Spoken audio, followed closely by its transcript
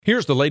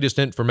Here's the latest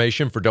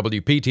information for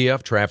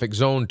WPTF Traffic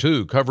Zone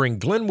 2, covering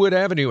Glenwood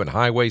Avenue and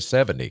Highway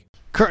 70.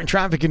 Current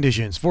traffic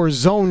conditions for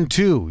Zone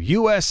 2,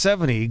 US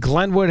 70,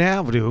 Glenwood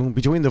Avenue,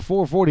 between the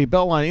 440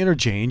 Beltline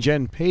Interchange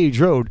and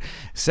Page Road.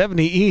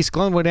 70 East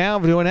Glenwood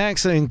Avenue, an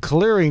accident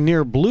clearing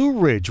near Blue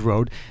Ridge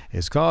Road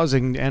is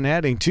causing and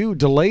adding to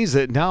delays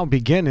that now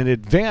begin in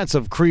advance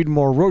of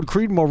Creedmoor Road.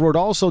 Creedmoor Road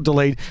also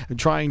delayed,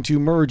 trying to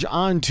merge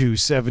onto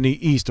 70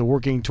 East,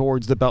 working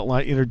towards the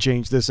Beltline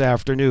Interchange this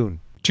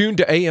afternoon. Tune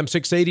to AM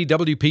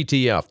 680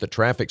 WPTF, the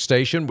traffic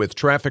station, with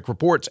traffic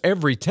reports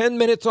every 10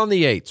 minutes on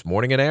the 8s,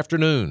 morning and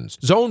afternoons.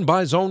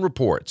 Zone-by-zone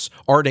reports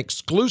are an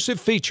exclusive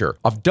feature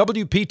of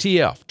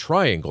WPTF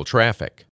Triangle Traffic.